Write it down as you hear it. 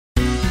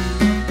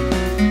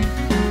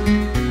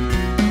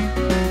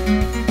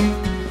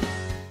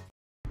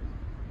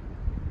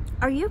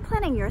you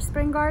planning your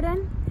spring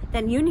garden?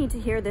 Then you need to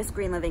hear this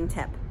green living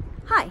tip.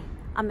 Hi,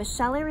 I'm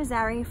Michele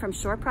Irizarry from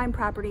Shore Prime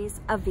Properties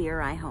of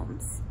Irizarry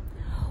Homes.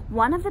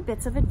 One of the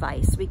bits of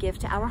advice we give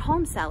to our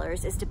home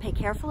sellers is to pay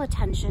careful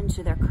attention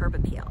to their curb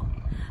appeal.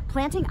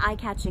 Planting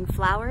eye-catching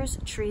flowers,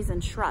 trees,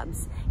 and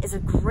shrubs is a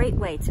great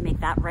way to make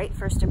that right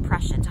first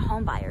impression to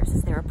home buyers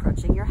as they're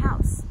approaching your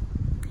house.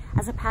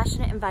 As a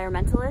passionate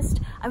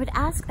environmentalist, I would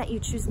ask that you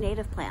choose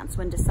native plants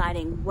when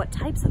deciding what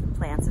types of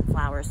plants and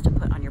flowers to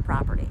put on your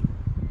property.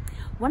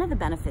 One of the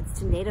benefits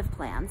to native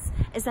plants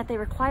is that they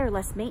require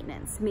less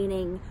maintenance,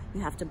 meaning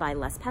you have to buy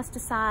less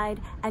pesticide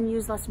and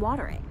use less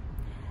watering.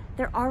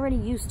 They're already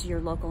used to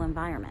your local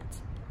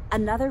environment.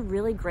 Another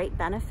really great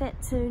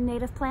benefit to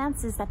native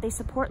plants is that they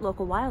support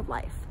local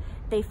wildlife.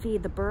 They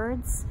feed the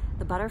birds,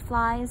 the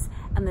butterflies,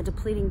 and the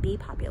depleting bee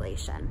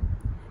population.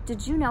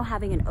 Did you know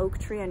having an oak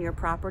tree on your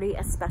property,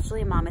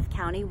 especially in Monmouth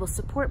County, will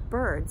support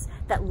birds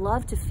that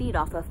love to feed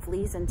off of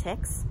fleas and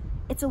ticks?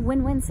 It's a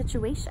win-win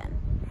situation.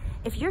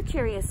 If you're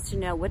curious to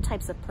know what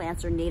types of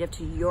plants are native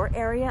to your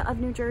area of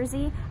New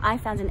Jersey, I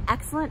found an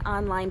excellent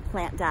online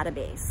plant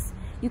database.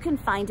 You can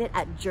find it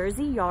at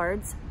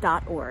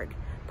jerseyyards.org.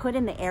 Put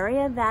in the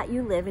area that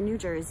you live in New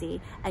Jersey,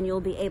 and you'll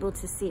be able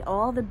to see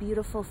all the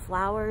beautiful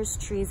flowers,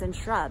 trees, and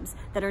shrubs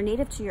that are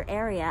native to your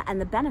area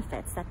and the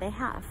benefits that they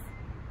have.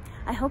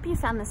 I hope you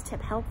found this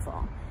tip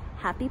helpful.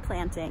 Happy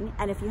planting,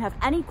 and if you have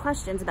any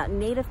questions about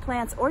native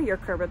plants or your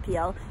curb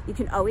appeal, you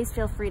can always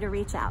feel free to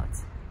reach out.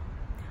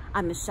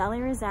 I'm Michele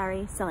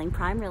Irizarry, selling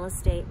prime real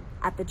estate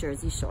at the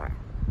Jersey Shore.